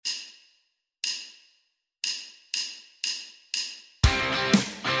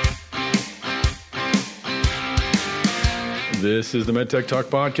This is the MedTech Talk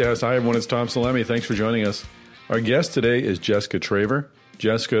Podcast. Hi, everyone. It's Tom Salemi. Thanks for joining us. Our guest today is Jessica Traver.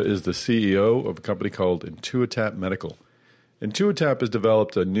 Jessica is the CEO of a company called Intuitap Medical. Intuitap has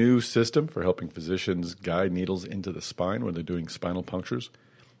developed a new system for helping physicians guide needles into the spine when they're doing spinal punctures.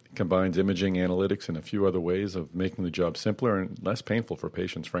 It combines imaging, analytics, and a few other ways of making the job simpler and less painful for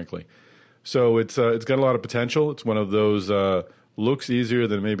patients, frankly. So it's got a lot of potential. It's one of those looks easier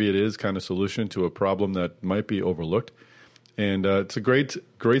than maybe it is kind of solution to a problem that might be overlooked. And it's a great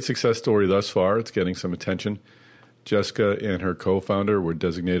success story thus far. It's getting some attention. Jessica and her co-founder were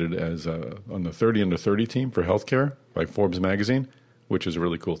designated as on the 30 under 30 team for healthcare by Forbes magazine, which is a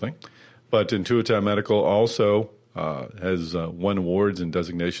really cool thing. But Intuitap Medical also has won awards and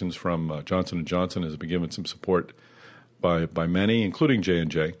designations from Johnson & Johnson, has been given some support by many, including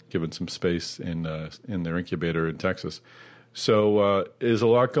J&J, given some space in their incubator in Texas. So there's a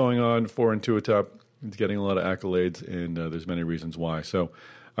lot going on for Intuitap. It's getting a lot of accolades, and there's many reasons why. So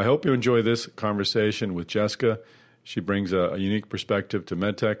I hope you enjoy this conversation with Jessica. She brings a unique perspective to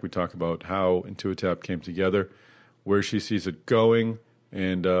MedTech. We talk about how Intuitap came together, where she sees it going,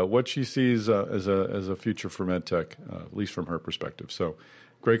 and what she sees as a future for MedTech, at least from her perspective. So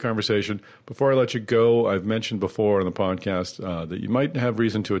great conversation. Before I let you go, I've mentioned before on the podcast that you might have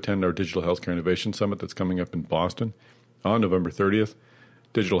reason to attend our Digital Healthcare Innovation Summit that's coming up in Boston on November 30th.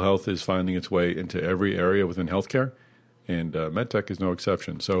 Digital health is finding its way into every area within healthcare, and MedTech is no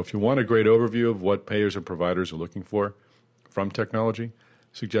exception. So if you want a great overview of what payers and providers are looking for from technology,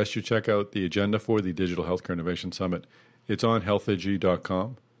 suggest you check out the agenda for the Digital Healthcare Innovation Summit. It's on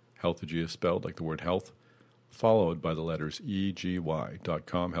healthag.com. Healthag is spelled like the word health, followed by the letters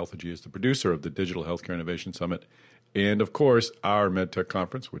EGY.com. Healthag is the producer of the Digital Healthcare Innovation Summit and, of course, our MedTech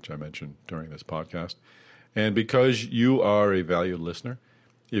conference, which I mentioned during this podcast. And because you are a valued listener,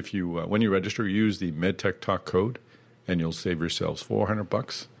 if you, when you register, use the MedTech Talk code, and you'll save yourselves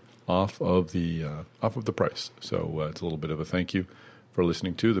 $400 off of the price. So it's a little bit of a thank you for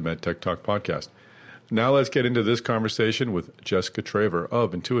listening to the MedTech Talk podcast. Now let's get into this conversation with Jessica Traver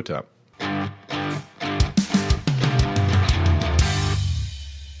of Intuitap. All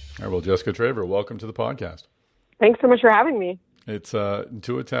right, well, Jessica Traver, welcome to the podcast. Thanks so much for having me. It's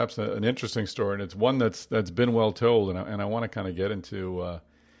Intuitap's an interesting story, and it's one that's been well told, and I want to kind of get into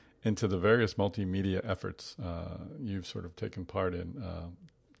the various multimedia efforts you've sort of taken part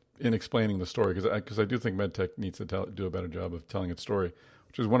in explaining the story, because I do think MedTech needs to do a better job of telling its story,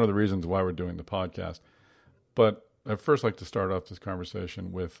 which is one of the reasons why we're doing the podcast. But I'd first like to start off this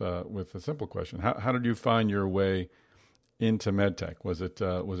conversation with a simple question: How did you find your way into MedTech? Was it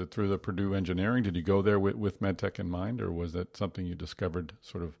through the Purdue Engineering? Did you go there with MedTech in mind, or was that something you discovered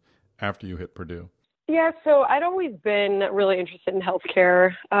sort of after you hit Purdue? Yeah, so I'd always been really interested in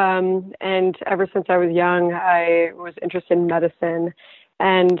healthcare, and ever since I was young, I was interested in medicine.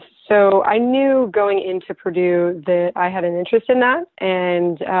 And so I knew going into Purdue that I had an interest in that.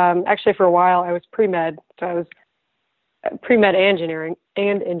 And actually, for a while, I was pre-med. So I was pre-med engineering.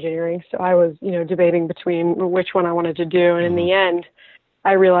 So I was, debating between which one I wanted to do. And in the end,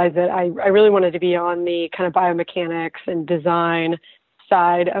 I realized that I really wanted to be on the kind of biomechanics and design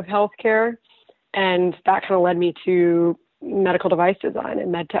side of healthcare. And that kind of led me to medical device design and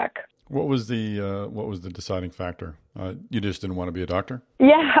MedTech. What was the deciding factor? You just didn't want to be a doctor?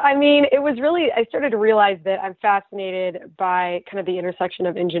 Yeah, I mean, it was really, I started to realize that I'm fascinated by kind of the intersection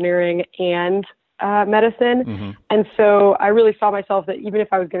of engineering and medicine. Mm-hmm. And so I really saw myself that even if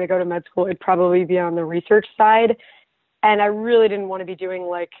I was going to go to med school, it'd probably be on the research side. And I really didn't want to be doing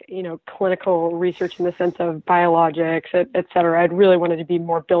clinical research in the sense of biologics, et cetera. I'd really wanted to be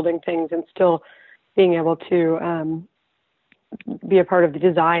more building things and still being able to be a part of the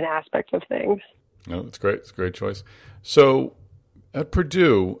design aspect of things. No, it's great. It's a great choice. So at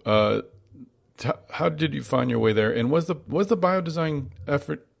Purdue, how did you find your way there? And was the biodesign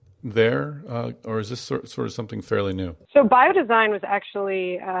effort there, or is this sort of something fairly new? So biodesign was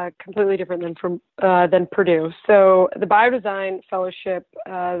actually completely different than Purdue. So the biodesign fellowship,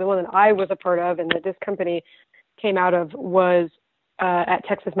 the one that I was a part of and that this company came out of, was at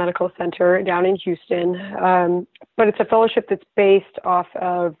Texas Medical Center down in Houston. But it's a fellowship that's based off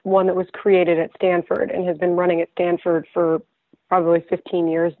of one that was created at Stanford and has been running at Stanford for probably 15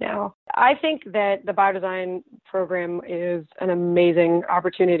 years now. I think that the biodesign program is an amazing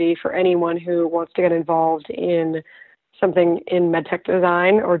opportunity for anyone who wants to get involved in something in medtech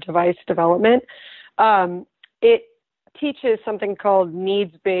design or device development. It teaches something called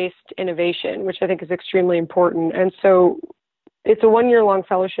needs-based innovation, which I think is extremely important. And so it's a 1-year-long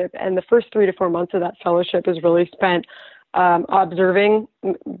fellowship, and the first 3 to 4 months of that fellowship is really spent observing,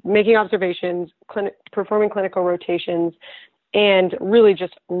 making observations, performing clinical rotations, and really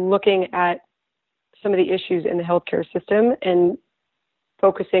just looking at some of the issues in the healthcare system and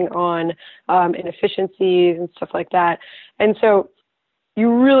focusing on inefficiencies and stuff like that. And so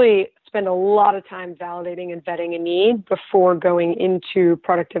you really spend a lot of time validating and vetting a need before going into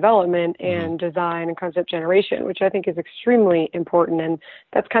product development and design and concept generation, which I think is extremely important. And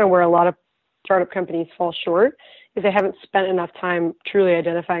that's kind of where a lot of startup companies fall short, is they haven't spent enough time truly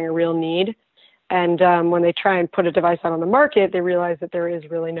identifying a real need. And when they try and put a device out on the market, they realize that there is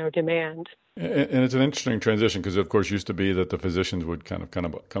really no demand. And it's an interesting transition because, of course, it used to be that the physicians would kind of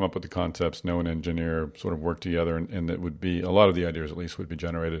come up with the concepts, know an engineer, sort of work together, and it would be, a lot of the ideas at least would be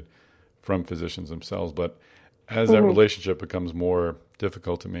generated from physicians themselves. But as that relationship becomes more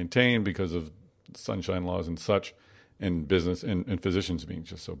difficult to maintain because of sunshine laws and such, and business and physicians being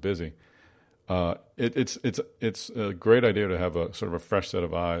just so busy, it's a great idea to have a sort of a fresh set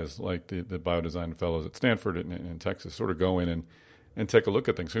of eyes, like the biodesign fellows at Stanford and in Texas, sort of go in and take a look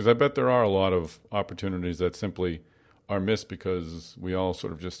at things. Because I bet there are a lot of opportunities that simply are missed because we all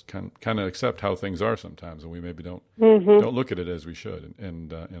sort of just kind of accept how things are sometimes, and we maybe don't look at it as we should.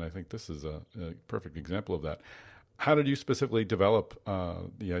 And I think this is a perfect example of that. How did you specifically develop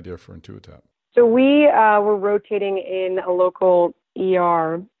the idea for Intuitap? So we were rotating in a local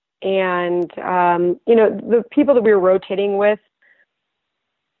ER. And, the people that we were rotating with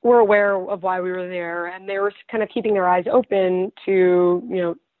were aware of why we were there, and they were kind of keeping their eyes open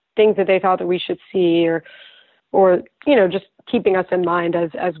to, things that they thought that we should see or just keeping us in mind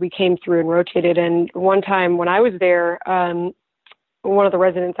as we came through and rotated. And one time when I was there, one of the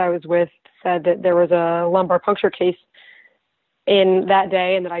residents I was with said that there was a lumbar puncture case in that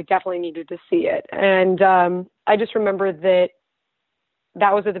day and that I definitely needed to see it. And I just remember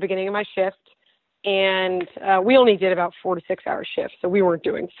that was at the beginning of my shift, and we only did about 4 to 6 hour shifts, so we weren't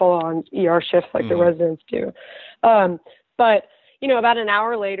doing full-on ER shifts like the residents do. But about an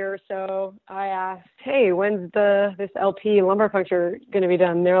hour later or so, I asked, "Hey, when's this LP lumbar puncture going to be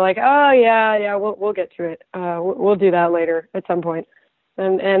done?" They're like, "Oh yeah, we'll get to it. We'll do that later at some point."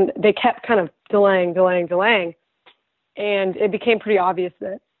 And they kept kind of delaying, and it became pretty obvious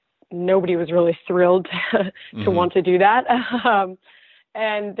that nobody was really thrilled to want to do that.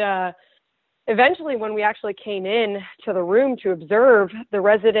 And eventually, when we actually came in to the room to observe, the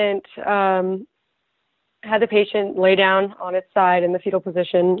resident had the patient lay down on its side in the fetal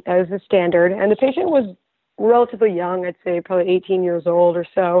position as a standard. And the patient was relatively young, I'd say probably 18 years old or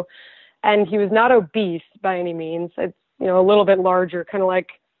so. And he was not obese by any means. It's, a little bit larger, kind of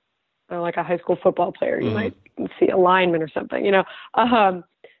like a high school football player. You might see a lineman or something,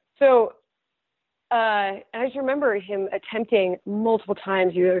 So I just remember him attempting multiple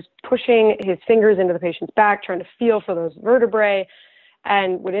times. He was pushing his fingers into the patient's back, trying to feel for those vertebrae,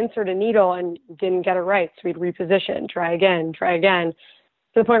 and would insert a needle and didn't get it right. So he'd reposition, try again, to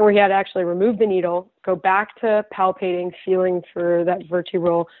the point where he had to actually remove the needle, go back to palpating, feeling for that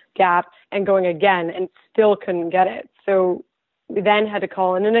vertebral gap, and going again, and still couldn't get it. So we then had to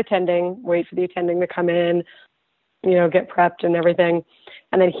call in an attending, wait for the attending to come in, get prepped and everything.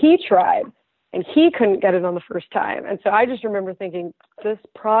 And then he tried. And he couldn't get it on the first time. And so I just remember thinking, this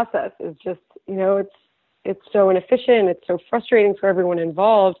process is just, it's so inefficient. It's so frustrating for everyone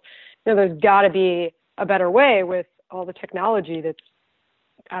involved. There's got to be a better way with all the technology that's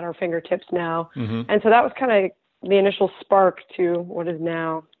at our fingertips now. And so that was kind of the initial spark to what is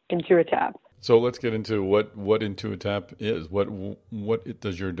now Intuitap. So let's get into what Intuitap is. What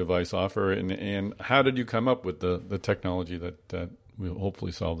does your device offer, and how did you come up with the technology that will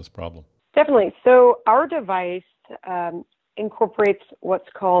hopefully solve this problem? Definitely. So our device incorporates what's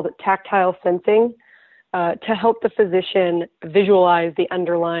called tactile sensing to help the physician visualize the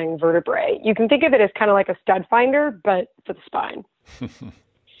underlying vertebrae. You can think of it as kind of like a stud finder, but for the spine.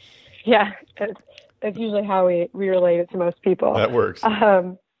 Yeah, that's usually how we relate it to most people. That works.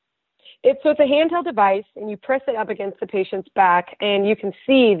 It's a handheld device, and you press it up against the patient's back, and you can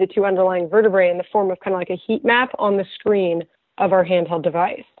see the two underlying vertebrae in the form of kind of like a heat map on the screen of our handheld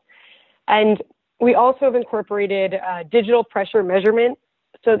device. And we also have incorporated digital pressure measurement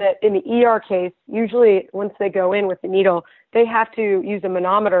so that in the ER case, usually once they go in with the needle, they have to use a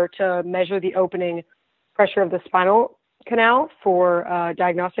manometer to measure the opening pressure of the spinal canal for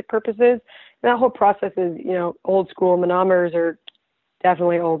diagnostic purposes. And that whole process is, old school. Manometers are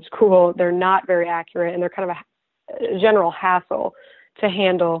definitely old school. They're not very accurate, and they're kind of a general hassle to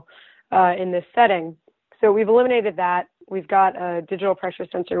handle in this setting. So we've eliminated that. We've got a digital pressure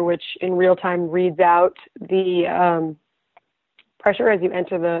sensor, which in real time reads out the pressure as you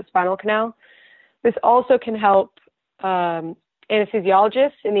enter the spinal canal. This also can help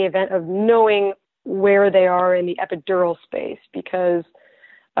anesthesiologists in the event of knowing where they are in the epidural space, because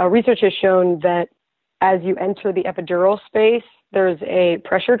research has shown that as you enter the epidural space, there's a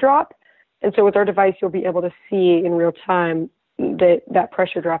pressure drop. And so with our device, you'll be able to see in real time that that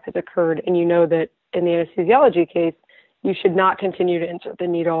pressure drop has occurred. And you know that in the anesthesiology case, you should not continue to insert the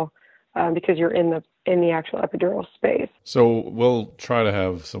needle because you're in the actual epidural space. So we'll try to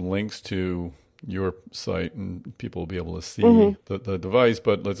have some links to your site and people will be able to see the device,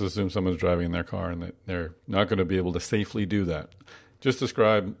 but let's assume someone's driving in their car and that they're not going to be able to safely do that. Just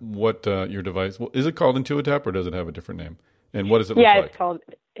describe what your device, is it called Intuitap or does it have a different name? And what does it look like? Yeah, it's called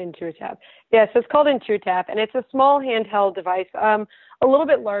Intuitap. Yeah, so it's called Intuitap, and it's a small handheld device, a little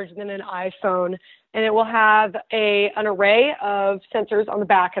bit larger than an iPhone, and it will have an array of sensors on the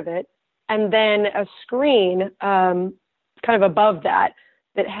back of it, and then a screen kind of above that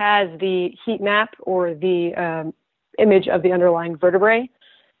has the heat map or the image of the underlying vertebrae.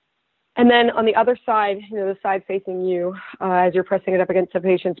 And then on the other side, the side facing you, as you're pressing it up against the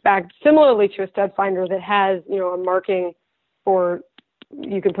patient's back, similarly to a stud finder that has, a marking for,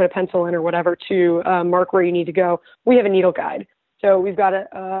 you can put a pencil in or whatever to mark where you need to go. We have a needle guide. So we've got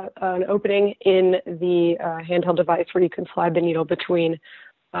an opening in the handheld device where you can slide the needle between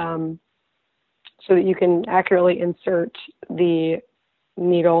so that you can accurately insert the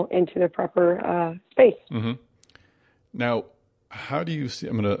needle into the proper space. Mm-hmm. Now, how do you see,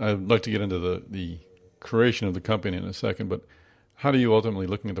 I'd like to get into the creation of the company in a second, but how do you ultimately,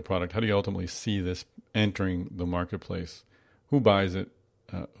 looking at the product, how do you ultimately see this entering the marketplace? Who buys it?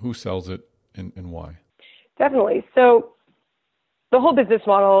 Who sells it? And why? Definitely. So the whole business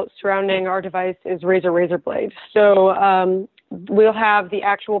model surrounding our device is razor blade. So we'll have the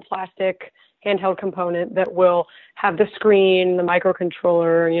actual plastic handheld component that will have the screen, the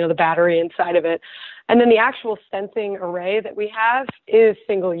microcontroller, the battery inside of it. And then the actual sensing array that we have is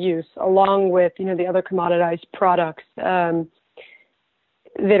single use, along with, the other commoditized products that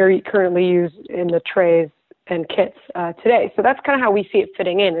are currently used in the trays and kits today. So that's kind of how we see it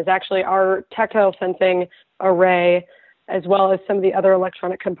fitting in, is actually our tactile sensing array, as well as some of the other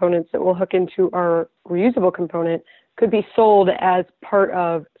electronic components that will hook into our reusable component, could be sold as part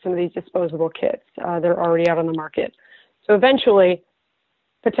of some of these disposable kits that are already out on the market. So eventually,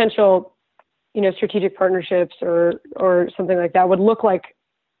 potential, strategic partnerships or something like that would look like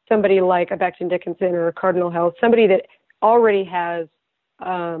somebody like a Becton Dickinson or a Cardinal Health, somebody that already has,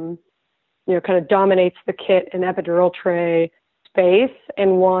 kind of dominates the kit and epidural tray space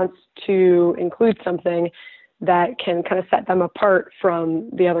and wants to include something that can kind of set them apart from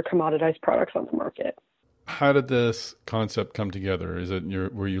the other commoditized products on the market. How did this concept come together?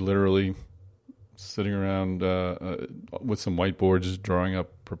 Were you literally sitting around with some whiteboards, drawing up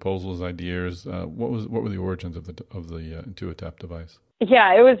proposals, ideas? What were the origins of the Intuitap device?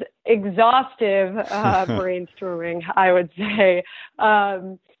 Yeah, it was exhaustive brainstorming, I would say.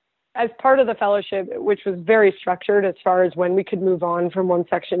 As part of the fellowship, which was very structured as far as when we could move on from one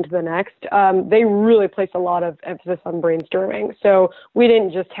section to the next, they really placed a lot of emphasis on brainstorming. So we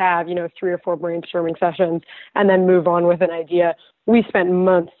didn't just have, 3 or 4 brainstorming sessions and then move on with an idea. We spent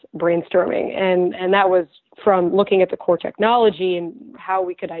months brainstorming, and that was from looking at the core technology and how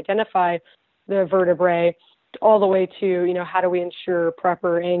we could identify the vertebrae all the way to, how do we ensure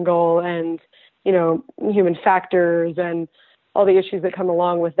proper angle and, human factors and all the issues that come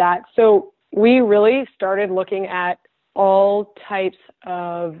along with that. So we really started looking at all types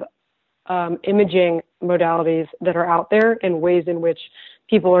of imaging modalities that are out there and ways in which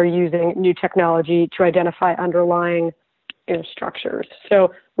people are using new technology to identify underlying structures.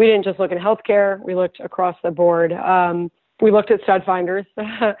 So we didn't just look at healthcare, we looked across the board. We looked at stud finders,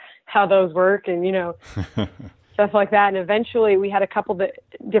 how those work and, stuff like that. And eventually we had a couple of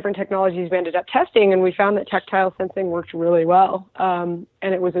different technologies we ended up testing, and we found that tactile sensing worked really well. And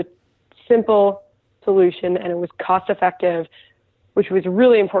it was a simple solution and it was cost effective, which was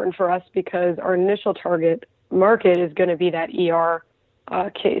really important for us because our initial target market is going to be that ER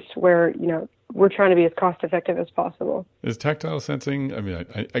case where, we're trying to be as cost effective as possible. Is tactile sensing,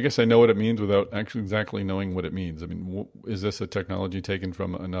 I guess I know what it means without actually exactly knowing what it means. Is this a technology taken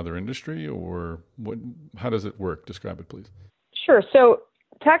from another industry or how does it work? Describe it, please. Sure. So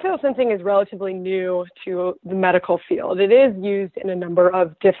tactile sensing is relatively new to the medical field. It is used in a number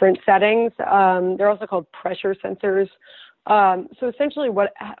of different settings. They're also called pressure sensors. So essentially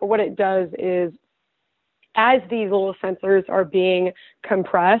what it does is as these little sensors are being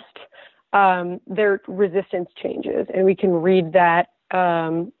compressed, their resistance changes, and we can read that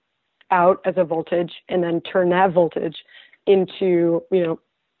out as a voltage and then turn that voltage into,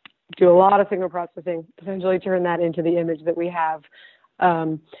 do a lot of signal processing, essentially turn that into the image that we have.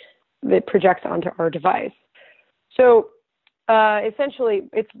 that projects onto our device. So essentially,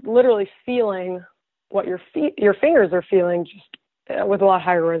 it's literally feeling what your fingers are feeling, just with a lot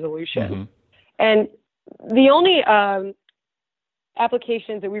higher resolution. Mm-hmm. And the only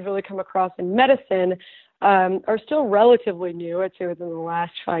applications that we've really come across in medicine are still relatively new, I'd say within the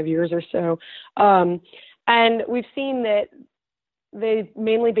last 5 years or so. And we've seen that they've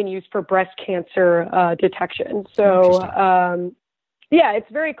mainly been used for breast cancer detection. So, yeah,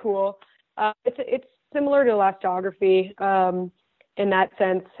 it's very cool. It's similar to elastography in that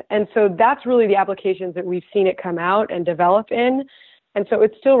sense. And so that's really the applications that we've seen it come out and develop in. And so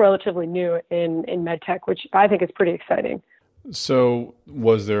it's still relatively new in medtech, which I think is pretty exciting. So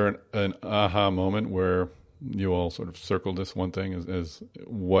was there an aha moment where you all sort of circled this one thing as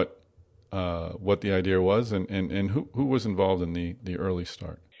what the idea was, and who was involved in the early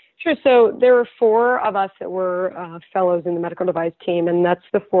start? Sure. So there were 4 of us that were fellows in the medical device team, and that's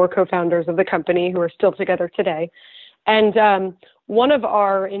the 4 co-founders of the company who are still together today. And one of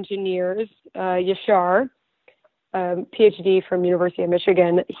our engineers, Yashar, PhD from University of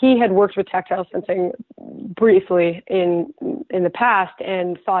Michigan, he had worked with tactile sensing briefly in the past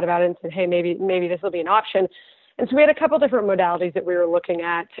and thought about it and said, hey, maybe this will be an option. And so we had a couple different modalities that we were looking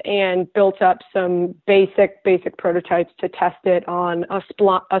at and built up some basic prototypes to test it on a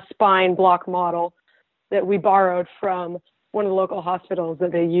spine block model that we borrowed from one of the local hospitals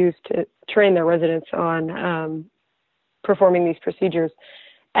that they use to train their residents on performing these procedures.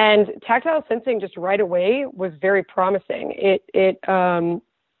 And tactile sensing just right away was very promising. From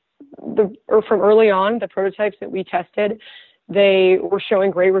early on, the prototypes that we tested, they were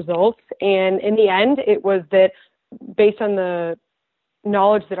showing great results. And in the end, it was that based on the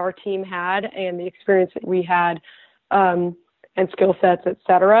knowledge that our team had and the experience that we had and skill sets, et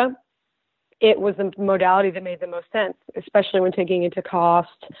cetera, it was the modality that made the most sense, especially when taking into cost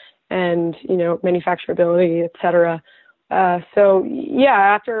and, manufacturability, et cetera. So yeah,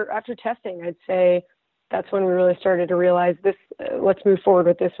 after testing, I'd say that's when we really started to realize this. Let's move forward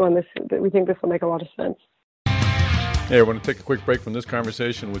with this one. We think this will make a lot of sense. Hey, I want to take a quick break from this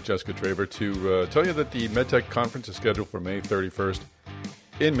conversation with Jessica Traver to tell you that the MedTech Conference is scheduled for May 31st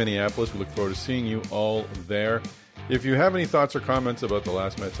in Minneapolis. We look forward to seeing you all there. If you have any thoughts or comments about the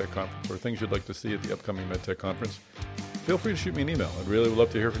last MedTech Conference or things you'd like to see at the upcoming MedTech Conference, feel free to shoot me an email. I'd really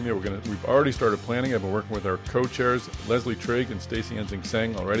love to hear from you. We've already started planning. I've been working with our co-chairs, Leslie Trigg and Stacy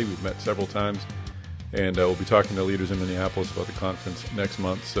Enzing-Seng already. We've met several times, and we'll be talking to leaders in Minneapolis about the conference next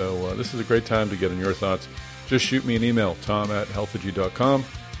month. So this is a great time to get in your thoughts. Just shoot me an email, tom@healtheg.com.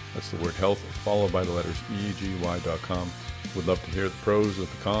 That's the word health, followed by the letters EGY.com. Would love to hear the pros or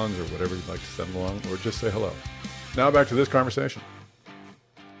the cons or whatever you'd like to send along, or just say hello. Now back to this conversation.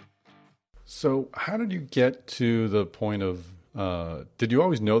 So how did you get to the point of, did you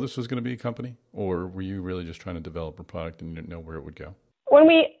always know this was going to be a company, or were you really just trying to develop a product and you didn't know where it would go? When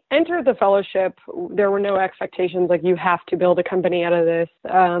we entered the fellowship, there were no expectations like you have to build a company out of this.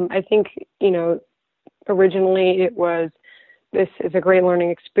 I think, originally it was, this is a great learning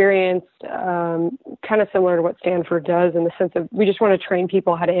experience, kind of similar to what Stanford does in the sense of we just want to train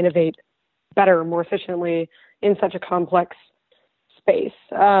people how to innovate better, more efficiently in such a complex space.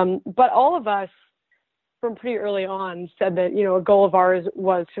 But all of us from pretty early on said that, a goal of ours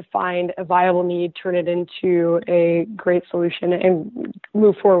was to find a viable need, turn it into a great solution, and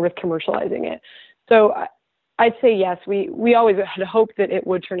move forward with commercializing it. So I'd say yes, we always had hoped that it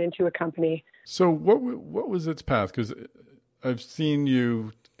would turn into a company. So what was its path? Because I've seen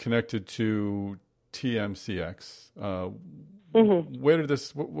you connected to TMCX. Where did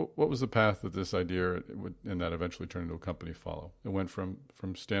this? What was the path that this idea and that eventually turned into a company follow? It went from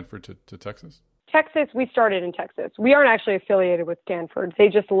Stanford to Texas? Texas, we started in Texas. We aren't actually affiliated with Stanford. They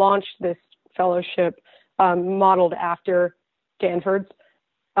just launched this fellowship modeled after Stanford's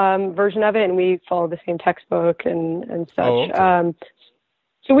version of it, and we followed the same textbook and such. Oh, okay.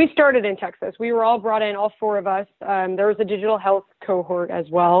 So we started in Texas. We were all brought in, all 4 of us. There was a digital health cohort as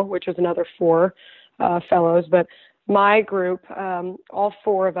well, which was another 4 fellows. But my group, all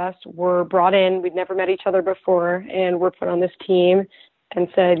 4 of us were brought in. We'd never met each other before, and were put on this team and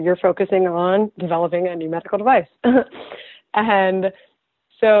said, you're focusing on developing a new medical device. And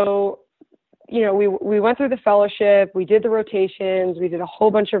so, we went through the fellowship, we did the rotations, we did a whole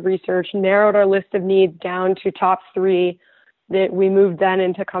bunch of research, narrowed our list of needs down to top 3 that we moved then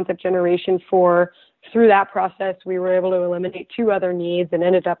into concept generation for. Through that process, we were able to eliminate 2 other needs and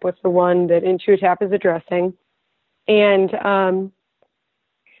ended up with the one that Intuitap is addressing. And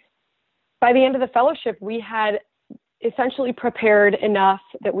by the end of the fellowship, we had essentially prepared enough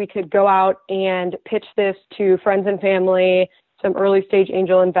that we could go out and pitch this to friends and family, some early stage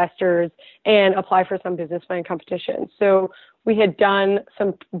angel investors, and apply for some business plan competitions. So we had done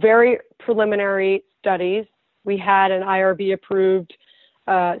some very preliminary studies. We had an IRB approved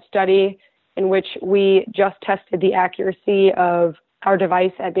study in which we just tested the accuracy of our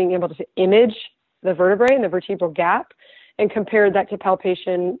device at being able to image the vertebrae and the vertebral gap, and compared that to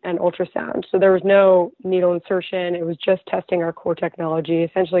palpation and ultrasound. So there was no needle insertion. It was just testing our core technology,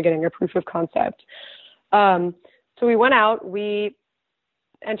 essentially getting a proof of concept. So we went out, we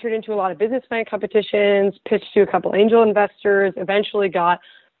entered into a lot of business plan competitions, pitched to a couple angel investors, eventually got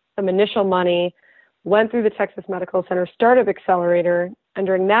some initial money, went through the Texas Medical Center Startup Accelerator. And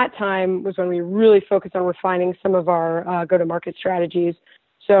during that time was when we really focused on refining some of our go-to-market strategies.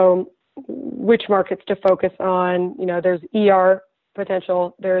 So which markets to focus on, there's ER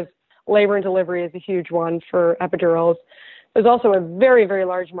potential, there's labor and delivery is a huge one for epidurals. There's also a very, very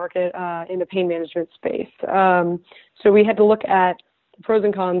large market in the pain management space. So we had to look at the pros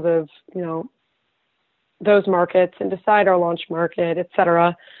and cons of, those markets and decide our launch market, et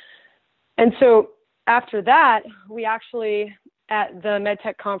cetera. And so after that, we actually, at the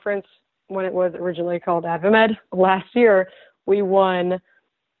MedTech conference, when it was originally called AdvaMed last year, we won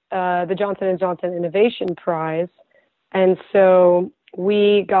the Johnson & Johnson Innovation Prize. And so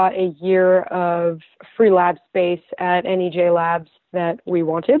we got a year of free lab space at NEJ Labs that we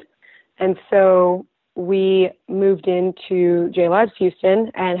wanted. And so we moved into J Labs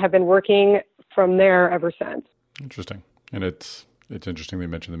Houston and have been working from there ever since. Interesting. And it's interesting we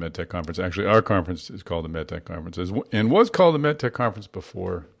mentioned the MedTech conference. Actually, our conference is called the MedTech conference and was called the MedTech conference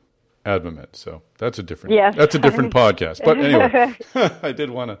before AdvaMed. So that's a different podcast. But anyway, I did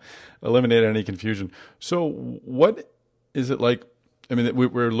want to eliminate any confusion. So what is it like? I mean,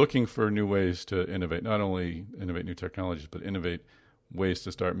 we're looking for new ways to innovate, not only innovate new technologies, but innovate ways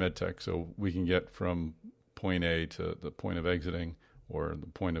to start MedTech so we can get from point A to the point of exiting or the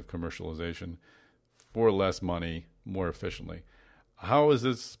point of commercialization for less money, more efficiently. How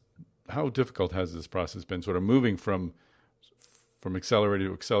difficult has this process been, sort of moving from accelerator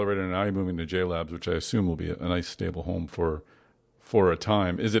to accelerator and now you're moving to J Labs, which I assume will be a nice stable home for a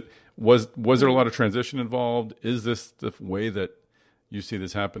time. Was there a lot of transition involved? Is this the way that you see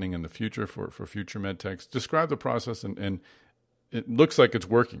this happening in the future for future MedTechs? Describe the process and it looks like it's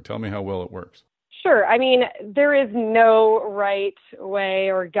working. Tell me how well it works. Sure. I mean, there is no right way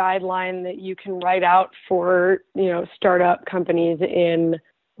or guideline that you can write out for, startup companies in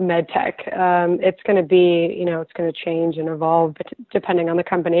MedTech. It's going to be, it's going to change and evolve depending on the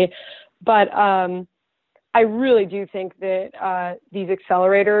company. But I really do think that these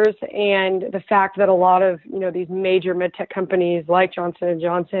accelerators and the fact that a lot of, these major MedTech companies like Johnson &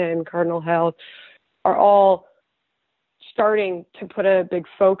 Johnson, Cardinal Health are all starting to put a big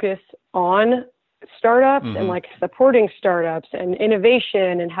focus on startups and like supporting startups and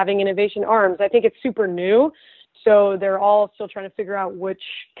innovation and having innovation arms. I think it's super new. So they're all still trying to figure out which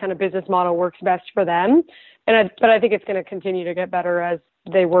kind of business model works best for them. But I think it's going to continue to get better as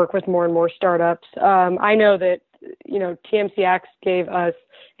they work with more and more startups. I know that, TMCX gave us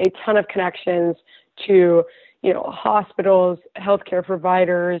a ton of connections to, hospitals, healthcare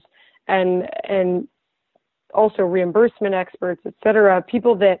providers, and also reimbursement experts, et cetera,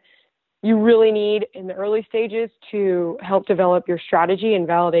 people that you really need in the early stages to help develop your strategy and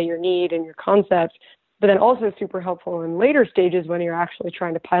validate your need and your concept, but then also super helpful in later stages when you're actually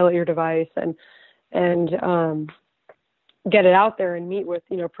trying to pilot your device and get it out there and meet with,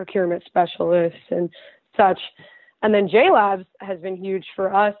 procurement specialists and such. And then J Labs has been huge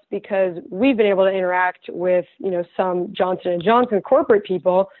for us because we've been able to interact with, some Johnson & Johnson corporate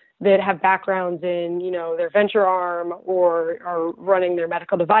people that have backgrounds in, their venture arm or are running their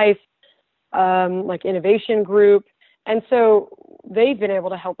medical device, like innovation group. And so they've been able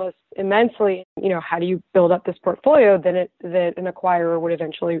to help us immensely. How do you build up this portfolio that an acquirer would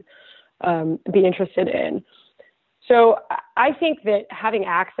eventually be interested in? So I think that having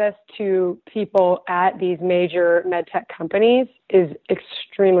access to people at these major medtech companies is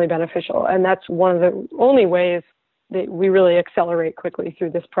extremely beneficial. And that's one of the only ways that we really accelerate quickly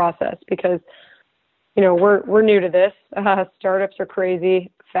through this process because, we're new to this. Startups are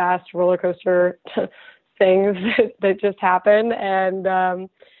crazy, fast roller coaster things that just happen. And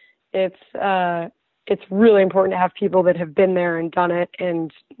it's really important to have people that have been there and done it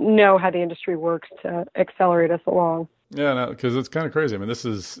and know how the industry works to accelerate us along. Yeah, because it's kind of crazy. I mean, this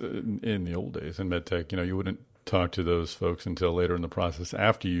is in the old days in medtech, you wouldn't talk to those folks until later in the process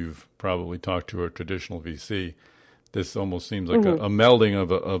after you've probably talked to a traditional VC. This almost seems like a melding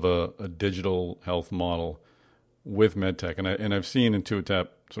of a digital health model with medtech. And I've seen Intuitap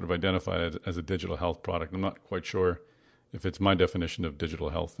sort of identified it as a digital health product. I'm not quite sure if it's my definition of digital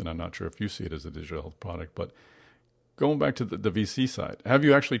health, and I'm not sure if you see it as a digital health product, but going back to the VC side, have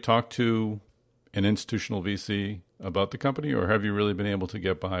you actually talked to an institutional VC about the company, or have you really been able to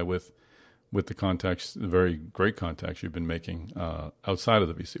get by with the contacts, the very great contacts you've been making outside of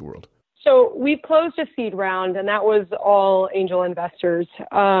the VC world? So we closed a seed round, and that was all angel investors.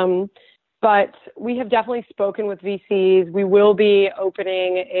 But we have definitely spoken with VCs. We will be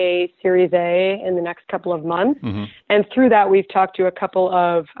opening a Series A in the next couple of months. Mm-hmm. And through that, we've talked to a couple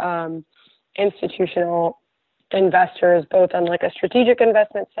of institutional investors, both on like a strategic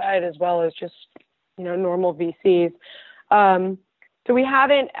investment side as well as just, normal VCs. So we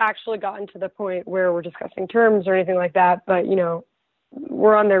haven't actually gotten to the point where we're discussing terms or anything like that, but,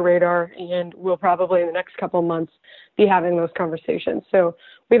 we're on their radar, and we'll probably in the next couple of months be having those conversations. So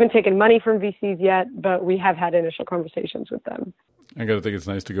we haven't taken money from VCs yet, but we have had initial conversations with them. I got to think it's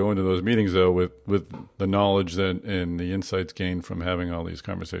nice to go into those meetings, though, with the knowledge that and the insights gained from having all these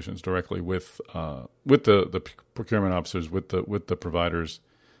conversations directly with the procurement officers, with the providers,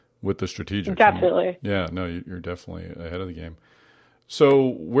 with the strategics. Definitely. Yeah, no, you're definitely ahead of the game.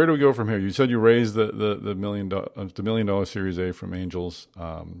 So where do we go from here? You said you raised the $1 million Series A from angels.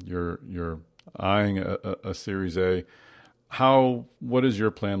 You're eyeing a Series A. What does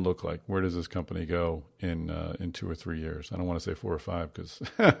your plan look like? Where does this company go in 2 or 3 years? I don't want to say 4 or 5 because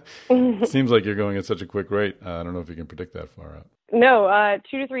it seems like you're going at such a quick rate. I don't know if you can predict that far out. No,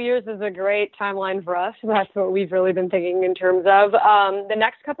 2 to 3 years is a great timeline for us. That's what we've really been thinking in terms of the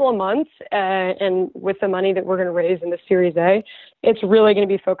next couple of months. And with the money that we're going to raise in the Series A, it's really going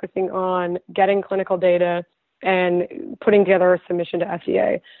to be focusing on getting clinical data and putting together a submission to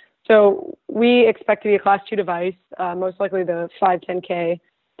FDA. So we expect to be a Class 2 device, most likely the 510K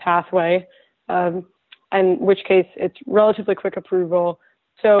pathway, in which case it's relatively quick approval.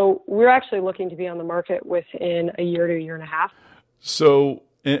 So we're actually looking to be on the market within a year to a year and a half. So,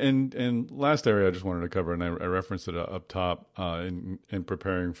 and last area I just wanted to cover, and I referenced it up top in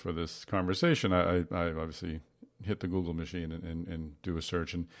preparing for this conversation. I obviously hit the Google machine and do a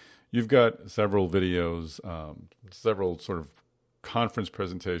search, and you've got several videos, several sort of conference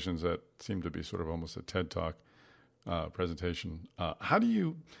presentations that seem to be sort of almost a TED Talk presentation.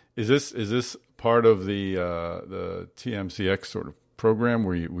 Is this part of the TMCX sort of program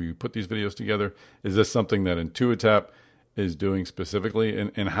where you put these videos together? Is this something that Intuitap is doing specifically,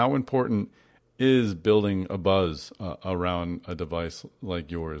 and how important is building a buzz around a device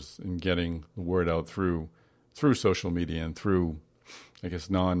like yours and getting the word out through social media and through, I guess,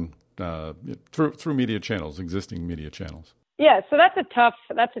 through media channels, existing media channels? Yeah, so that's a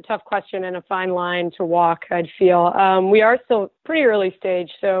tough question and a fine line to walk, I'd feel. We are still pretty early stage,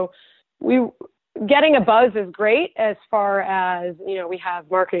 so getting a buzz is great as far as, we have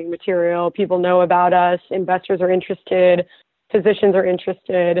marketing material, people know about us, investors are interested, physicians are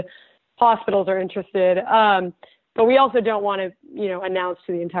interested, hospitals are interested. But we also don't want to, announce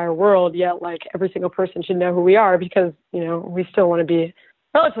to the entire world yet, like every single person should know who we are because, we still want to be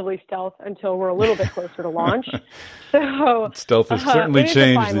relatively stealth until we're a little bit closer to launch. So stealth has certainly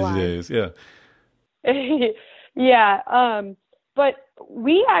changed these days. Yeah. Yeah. But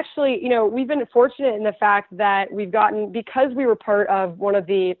we actually, we've been fortunate in the fact that we've gotten, because we were part of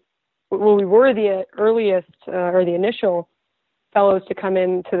we were the earliest or the initial fellows to come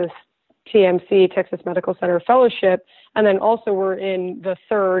into this TMC, Texas Medical Center Fellowship, and then also we're in the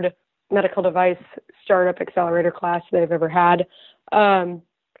 3rd medical device startup accelerator class they've ever had.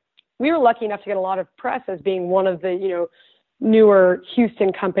 We were lucky enough to get a lot of press as being one of the, newer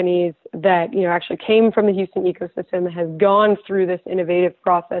Houston companies that, actually came from the Houston ecosystem, has gone through this innovative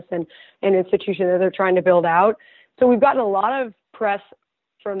process and an institution that they're trying to build out. So we've gotten a lot of press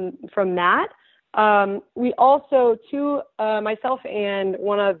from that. We also, myself and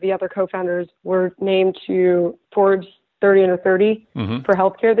one of the other co-founders were named to Forbes 30 Under 30 for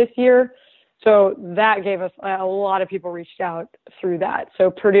healthcare this year. So that gave us a lot of people reached out through that.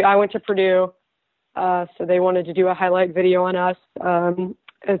 So I went to Purdue. So they wanted to do a highlight video on us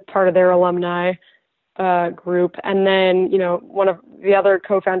as part of their alumni group. And then, one of the other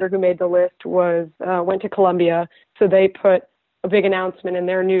co-founder who made the list went to Columbia. So they put a big announcement in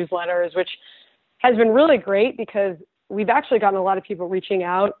their newsletters, which has been really great because we've actually gotten a lot of people reaching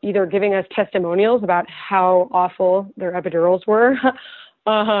out, either giving us testimonials about how awful their epidurals were,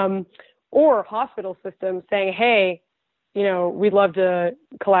 or hospital systems saying, hey, we'd love to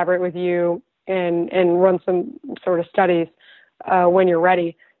collaborate with you and run some sort of studies when you're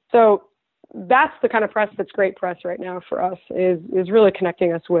ready. So that's the kind of press that's great press right now for us, is really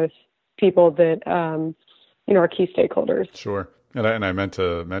connecting us with people that, are key stakeholders. Sure. And I meant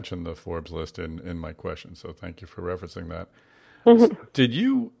to mention the Forbes list in my question, so thank you for referencing that. Did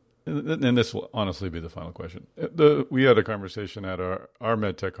you, and this will honestly be the final question, we had a conversation at our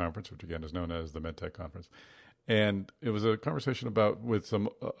MedTech conference, which again is known as the MedTech conference, and it was a conversation with some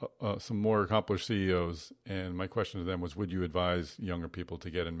more accomplished CEOs, and my question to them was, would you advise younger people to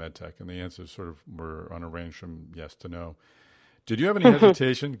get in MedTech? And the answers sort of were on a range from yes to no. Did you have any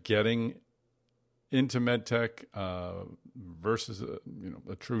hesitation getting into MedTech versus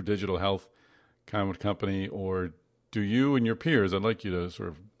a true digital health kind of company, or do you and your peers, I'd like you to sort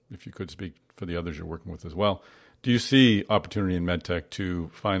of, if you could speak for the others you're working with as well, do you see opportunity in MedTech to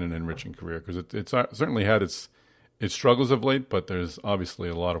find an enriching career? Because it's certainly had its struggles of late, but there's obviously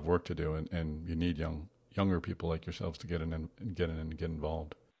a lot of work to do, and you need younger people like yourselves to get in and get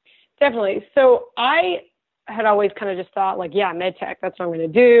involved. Definitely. So I had always kind of just thought MedTech, that's what I'm going to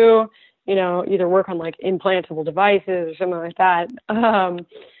do. Either work on like implantable devices or something like that.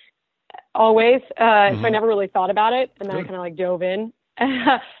 Always. So I never really thought about it. And then I kind of dove in.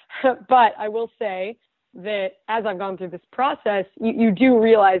 But I will say that as I've gone through this process, you do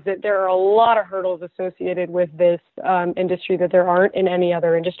realize that there are a lot of hurdles associated with this industry that there aren't in any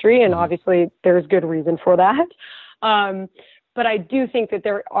other industry. And obviously there's good reason for that. But I do think that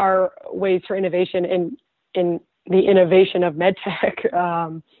there are ways for innovation in the innovation of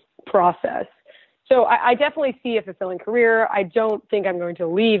MedTech process. So I definitely see a fulfilling career. I don't think I'm going to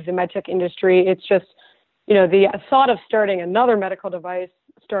leave the MedTech industry. It's just, the thought of starting another medical device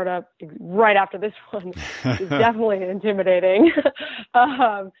startup right after this one is definitely intimidating.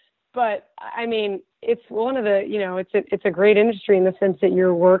 But I mean, it's one of the, it's a great industry in the sense that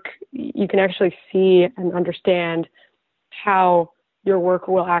your work, you can actually see and understand how your work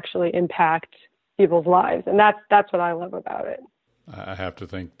will actually impact people's lives. And that's what I love about it. I have to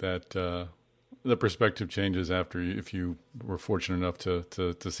think that the perspective changes if you were fortunate enough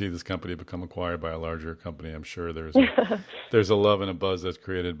to see this company become acquired by a larger company. I'm sure there's a love and a buzz that's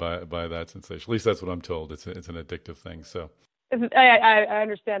created by that sensation. At least that's what I'm told. It's an addictive thing. So I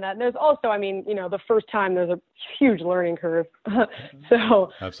understand that. And there's also, the first time there's a huge learning curve.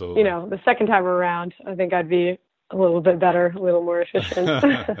 So absolutely, the second time around, I think I'd be a little bit better, a little more efficient.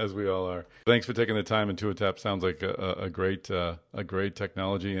 As we all are. Thanks for taking the time. Intuitap sounds like a great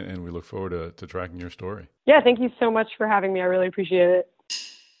technology, and we look forward to tracking your story. Yeah, thank you so much for having me. I really appreciate it.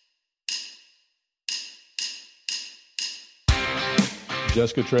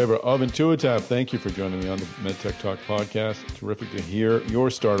 Jessica Traver of Intuitap, thank you for joining me on the MedTech Talk podcast. Terrific to hear your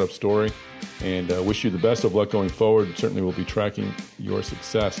startup story, and wish you the best of luck going forward. Certainly we'll be tracking your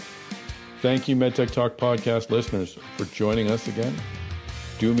success. Thank you, MedTech Talk podcast listeners, for joining us again.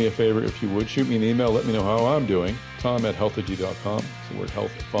 Do me a favor, if you would, shoot me an email. Let me know how I'm doing. Tom@healtheg.com. It's the word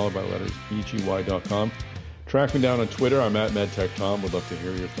health followed by letters EGY.com. Track me down on Twitter. I'm at MedTechTom. Would love to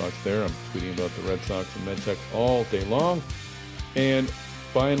hear your thoughts there. I'm tweeting about the Red Sox and MedTech all day long. And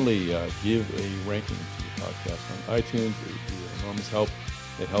finally, give a ranking to the podcast on iTunes. It would be an enormous help.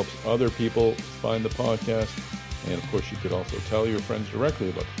 It helps other people find the podcast. And of course, you could also tell your friends directly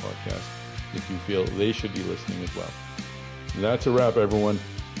about the podcast if you feel they should be listening as well. That's a wrap, everyone.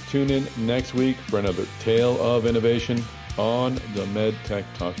 Tune in next week for another tale of innovation on the MedTech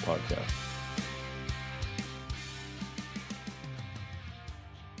Talk podcast.